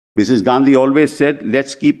Mrs. Gandhi always said,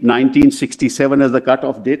 let's keep 1967 as the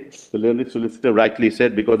cutoff date. The learned solicitor rightly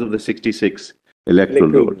said, because of the 66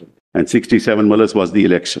 electoral roll. And 67 mullahs was the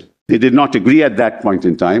election. They did not agree at that point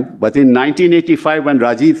in time. But in 1985, when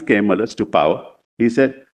Rajiv came mullahs to power, he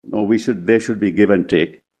said, no, there should be give and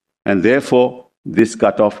take. And therefore, this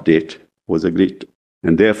cutoff date was agreed to.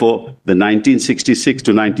 And therefore, the 1966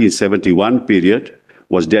 to 1971 period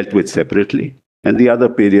was dealt with separately, and the other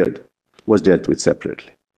period was dealt with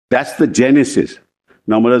separately. That's the genesis.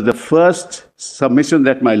 Now, mullahs, the first submission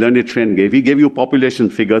that my learned friend gave, he gave you population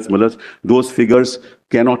figures, mullahs. Those figures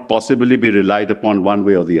cannot possibly be relied upon one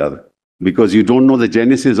way or the other, because you don't know the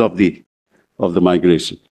genesis of the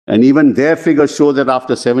migration. And even their figures show that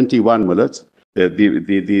after 71, mullahs,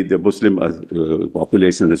 the Muslim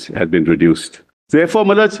population has been reduced. Therefore,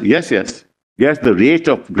 mullahs, yes, the rate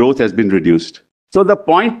of growth has been reduced. So the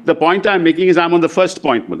point I'm making is I'm on the first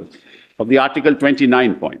point, mullahs, of the Article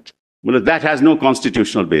 29 point. Mullahs, that has no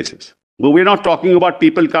constitutional basis. But we're not talking about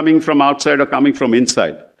people coming from outside or coming from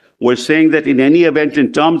inside. We're saying that in any event,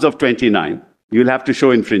 in terms of 29, you'll have to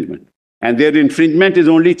show infringement. And their infringement is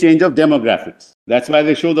only change of demographics. That's why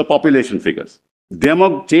they show the population figures.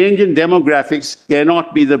 Change in demographics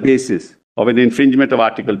cannot be the basis of an infringement of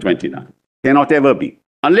Article 29. Cannot ever be.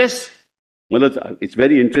 Unless, well, it's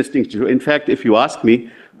very interesting. In fact, if you ask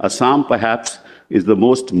me, Assam perhaps is the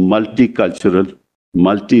most multicultural,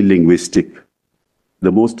 multilinguistic,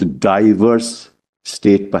 the most diverse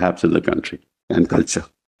state perhaps in the country, and culture,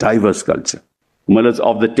 diverse culture. Mullahs,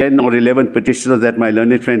 of the 10 or 11 petitioners that my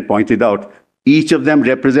learned friend pointed out, each of them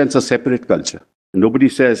represents a separate culture. Nobody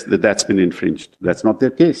says that that's been infringed. That's not their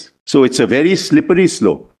case. So it's a very slippery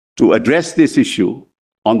slope to address this issue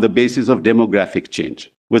on the basis of demographic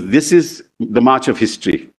change. But this is the march of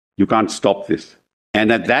history. You can't stop this.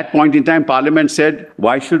 And at that point in time, Parliament said,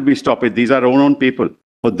 why should we stop it? These are our own people.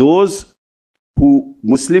 For those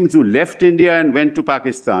Muslims who left India and went to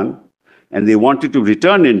Pakistan, and they wanted to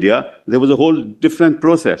return India, there was a whole different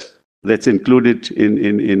process that's included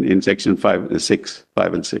in Section 5 and 6,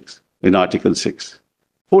 in Article 6.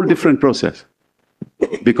 Whole different process.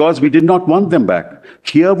 Because we did not want them back.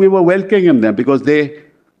 Here we were welcoming them because these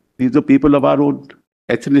are people of our own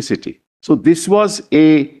ethnicity. So this was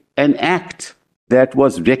an act that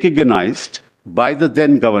was recognized by the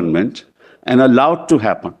then government and allowed to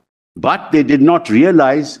happen. But they did not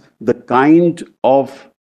realize the kind of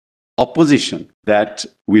opposition that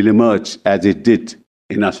will emerge as it did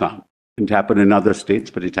in Assam. It happened in other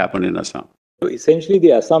states, but it happened in Assam. So essentially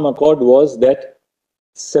the Assam Accord was that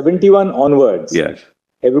 71 onwards, yes,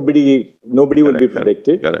 nobody will be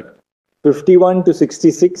protected. Correct. 51 to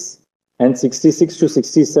 66 and 66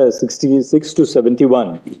 to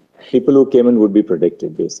 71, people who came in would be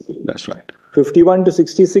protected, basically. That's right. 51 to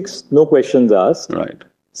 66, no questions asked. Right.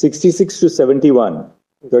 66 to 71,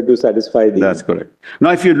 you got to satisfy the... That's correct.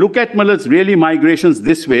 Now, if you look at mullahs, really migrations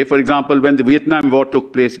this way, for example, when the Vietnam War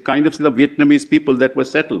took place, kind of the Vietnamese people that were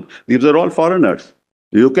settled, these are all foreigners.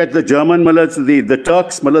 You look at the German mullahs, the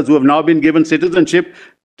Turks mullahs who have now been given citizenship,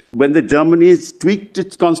 when the Germany tweaked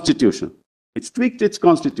its constitution. It's tweaked its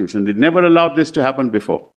constitution. It never allowed this to happen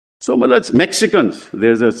before. So mullahs, Mexicans,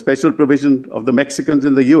 there's a special provision of the Mexicans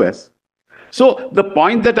in the US. So the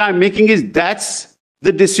point that I'm making is that's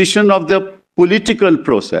the decision of the political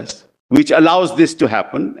process which allows this to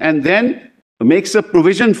happen and then makes a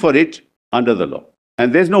provision for it under the law.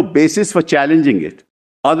 And there's no basis for challenging it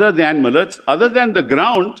other than mullahs, other than the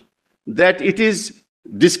ground that it is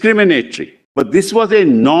discriminatory. But this was a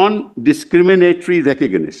non-discriminatory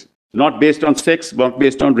recognition, not based on sex, not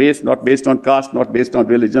based on race, not based on caste, not based on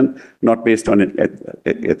religion, not based on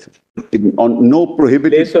no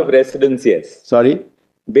prohibited... Place of residence, yes. Sorry?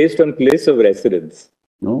 Based on place of residence.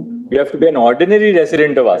 No. You have to be an ordinary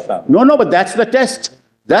resident of Assam. No, but that's the test.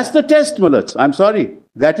 That's the test, mullahs. I'm sorry.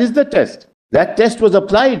 That is the test. That test was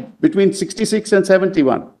applied between 66 and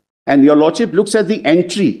 71. And your lordship looks at the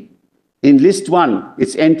entry in list 1.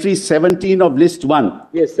 It's entry 17 of list 1.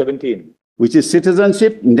 Yes, 17. Which is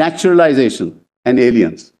citizenship, naturalization, and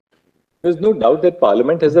aliens. There's no doubt that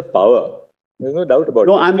Parliament has the power. There's no doubt about it.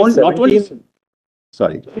 No, I'm not only...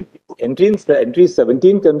 Sorry. Entry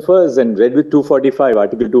 17 confers and read with 245,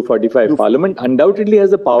 Article 245. Parliament undoubtedly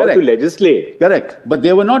has the power to legislate. Correct. But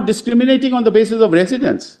they were not discriminating on the basis of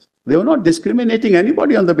residence. They were not discriminating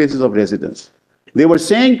anybody on the basis of residence. They were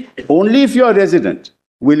saying only if you are resident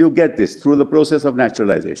will you get this through the process of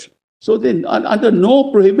naturalization. So then under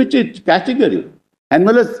no prohibited category. And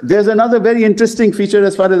there's another very interesting feature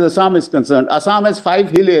as far as Assam is concerned. Assam has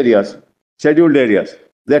 5 hill areas, scheduled areas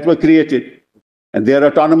that were created. And they are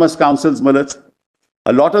autonomous councils, mullahs.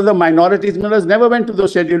 A lot of the minorities never went to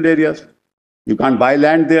those scheduled areas. You can't buy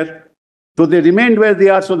land there. So they remained where they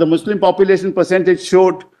are. So the Muslim population percentage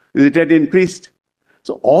showed it had increased.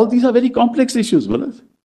 So all these are very complex issues, brothers.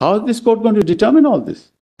 How is this court going to determine all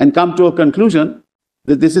this and come to a conclusion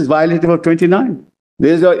that this is violative of 29?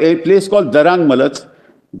 There's a place called Darang, Malats.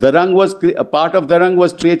 A part of Darang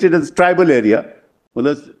was created as a tribal area.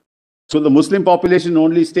 So the Muslim population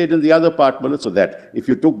only stayed in the other part, so that if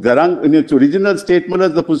you took Darang in its original state,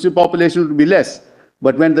 the Muslim population would be less.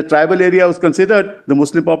 But when the tribal area was considered, the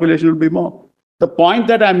Muslim population would be more. The point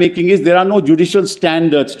that I'm making is there are no judicial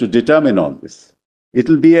standards to determine all this. It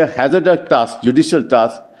will be a hazardous task, judicial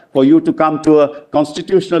task, for you to come to a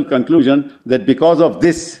constitutional conclusion that because of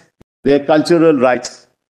this, their cultural rights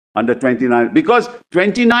under 29, because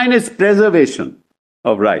 29 is preservation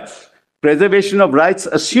of rights. Preservation of rights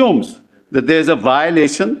assumes that there is a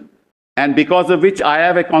violation, and because of which I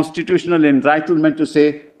have a constitutional entitlement to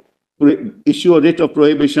say, issue a writ of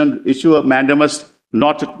prohibition, issue a mandamus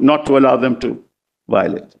not to allow them to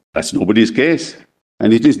violate. That's nobody's case.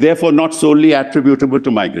 And it is therefore not solely attributable to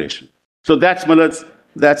migration. So that's on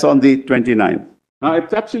the 29th. Now,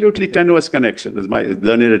 it's absolutely tenuous connection, as my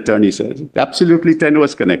learned attorney says. Absolutely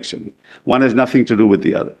tenuous connection. One has nothing to do with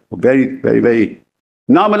the other. Very, very, very.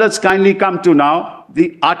 Now, let's kindly come to now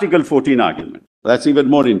the Article 14 argument. That's even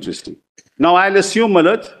more interesting. Now, I'll assume,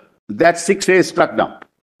 that 6A is struck down.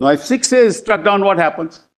 Now, if 6A is struck down, what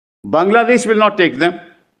happens? Bangladesh will not take them.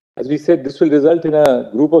 As we said, this will result in a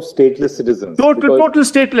group of stateless citizens. Total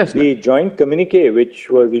stateless. The joint communique, which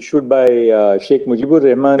was issued by Sheikh Mujibur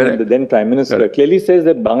Rahman and the then Prime Minister, clearly says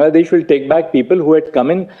that Bangladesh will take back people who had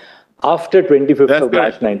come in after 25th of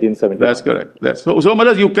March 1971. That's correct. So,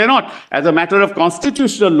 you cannot, as a matter of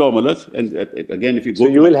constitutional law, and again, if you go... So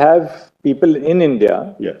you will have people in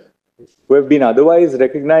India who have been otherwise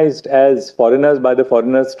recognized as foreigners by the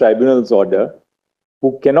Foreigners Tribunal's order,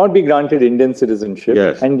 who cannot be granted Indian citizenship,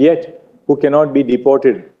 and yet who cannot be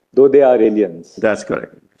deported, though they are aliens. That's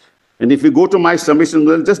correct. And if you go to my submission,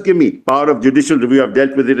 well, just give me power of judicial review. I've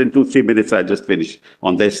dealt with it in 2-3 minutes. I just finished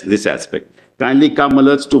on this aspect. Kindly come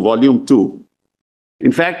alerts to volume 2.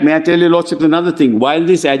 In fact, may I tell you, Lordship, another thing. While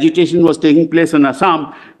this agitation was taking place in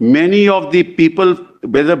Assam, many of the people,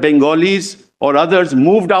 whether Bengalis or others,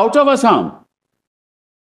 moved out of Assam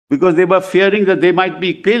because they were fearing that they might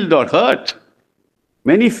be killed or hurt.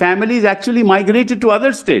 Many families actually migrated to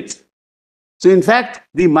other states. So in fact,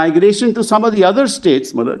 the migration to some of the other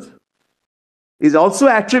states, is also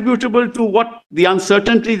attributable to what the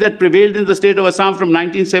uncertainty that prevailed in the state of Assam from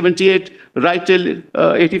 1978 right till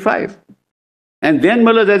 85. And then,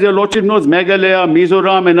 as your Lordship knows, Meghalaya,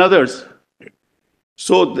 Mizoram and others.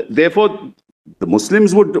 So therefore, the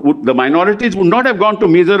Muslims the minorities would not have gone to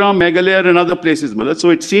Mizoram, Meghalaya and other places. So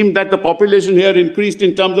it seemed that the population here increased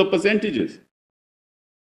in terms of percentages.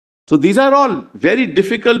 So these are all very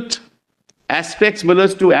difficult aspects,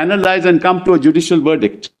 to analyze and come to a judicial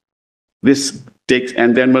verdict. This takes,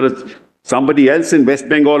 and then somebody else in West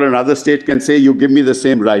Bengal or another state can say, you give me the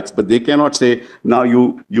same rights, but they cannot say, now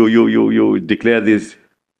you declare this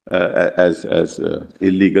as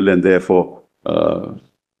illegal, and therefore,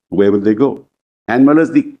 where will they go? And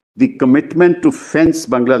the commitment to fence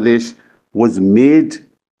Bangladesh was made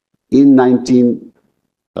in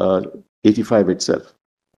 1985 itself.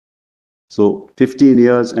 So 15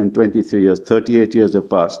 years and 23 years, 38 years have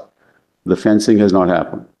passed. The fencing has not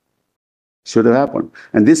happened. Should have happened.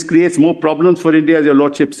 And this creates more problems for India, as your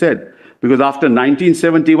Lordship said, because after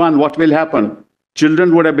 1971, what will happen?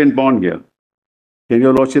 Children would have been born here. Can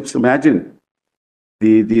your Lordships imagine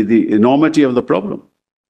the enormity of the problem?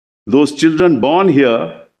 Those children born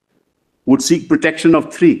here would seek protection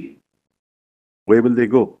of 3. Where will they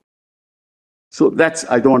go? So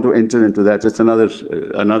I don't want to enter into that. It's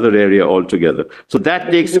another area altogether. So that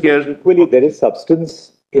takes care. Equally, there is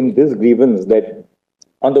substance in this grievance that,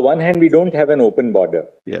 on the one hand, we don't have an open border.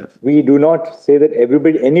 Yes. We do not say that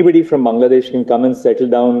anybody from Bangladesh can come and settle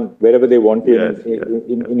down wherever they want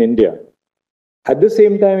in India. At the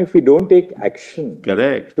same time, if we don't take action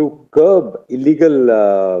to curb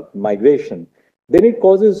illegal migration, then it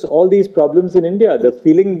causes all these problems in India. The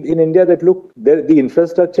feeling in India that, look, the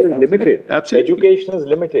infrastructure is limited. Absolutely. Education is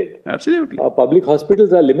limited. Absolutely. Our public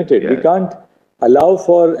hospitals are limited. We can't allow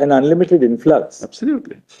for an unlimited influx.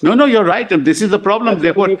 Absolutely. No, you're right. And this is the problem.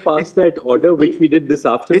 Therefore, we passed that order, which we did this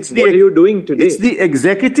afternoon. What are you doing today? It's the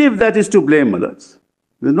executive that is to blame, There's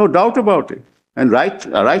no doubt about it. And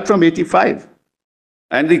right from 85.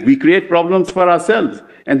 And we create problems for ourselves.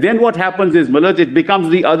 And then what happens is, it becomes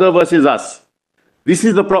the other versus us. This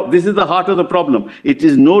is the heart of the problem. It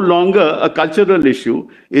is no longer a cultural issue.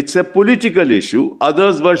 It's a political issue.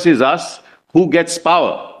 Others versus us. Who gets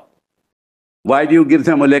power? Why do you give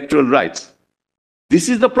them electoral rights? This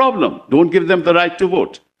is the problem. Don't give them the right to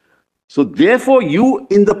vote. So therefore, you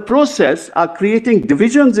in the process are creating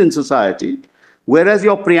divisions in society, whereas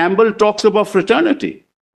your preamble talks about fraternity.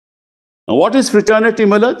 Now, what is fraternity,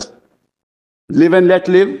 Millard? Live and let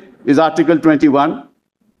live is Article 21.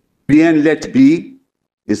 Be and let be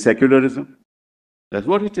is secularism. That's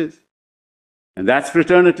what it is. And that's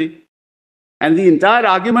fraternity. And the entire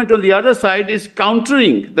argument on the other side is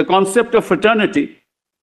countering the concept of fraternity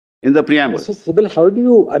in the preamble. So, Sibal, how do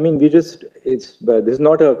you, I mean, this is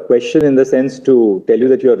not a question in the sense to tell you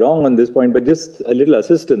that you're wrong on this point, but just a little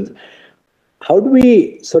assistance. How do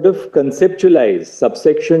we sort of conceptualize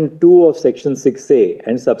subsection 2 of section 6A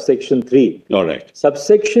and subsection 3? All right.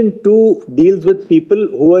 Subsection 2 deals with people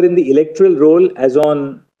who are in the electoral roll as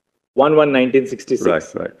on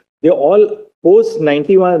 1/1/1966. Right. They're all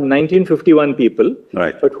post-1951 people,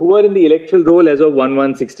 right, but who are in the electoral roll as of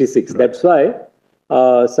 1/1/66. Right. That's why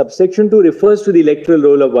subsection 2 refers to the electoral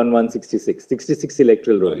roll of 1/1/66, 66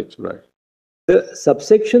 electoral roll. Right. The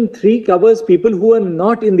subsection 3 covers people who are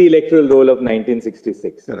not in the electoral roll of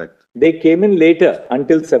 1966. Correct. They came in later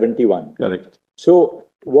until 71. Correct. So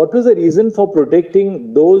what was the reason for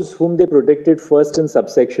protecting those whom they protected first in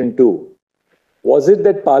subsection 2? Was it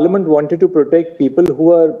that Parliament wanted to protect people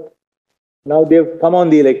who are now they've come on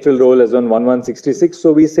the electoral roll as on 1/1/66?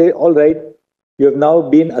 So we say, all right, you have now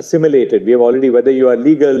been assimilated. We have already, whether you are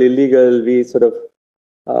legal, illegal, we sort of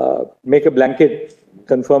make a blanket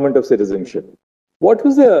conferment of citizenship. What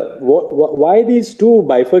was why these two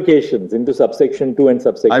bifurcations into subsection 2 and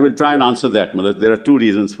subsection 3? I will try and answer that, Malad. There are two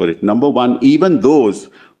reasons for it. Number one, even those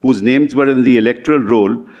whose names were in the electoral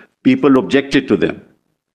roll, people objected to them.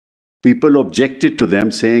 People objected to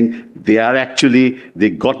them, saying they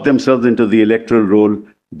got themselves into the electoral roll.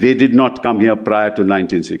 They did not come here prior to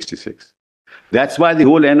 1966. That's why the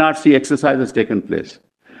whole NRC exercise has taken place.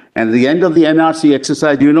 And at the end of the NRC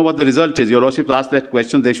exercise, do you know what the result is? Your Lordship asked that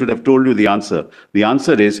question, they should have told you the answer. The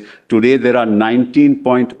answer is, today there are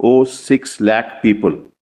 19.06 lakh people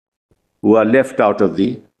who are left out of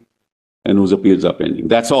and whose appeals are pending.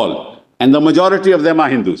 That's all. And the majority of them are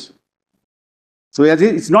Hindus. So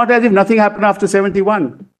it's not as if nothing happened after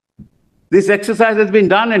 71. This exercise has been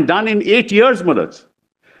done and done in 8 years, Mullah.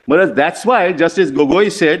 That's why Justice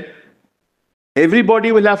Gogoi said,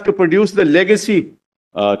 everybody will have to produce the legacy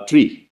tree.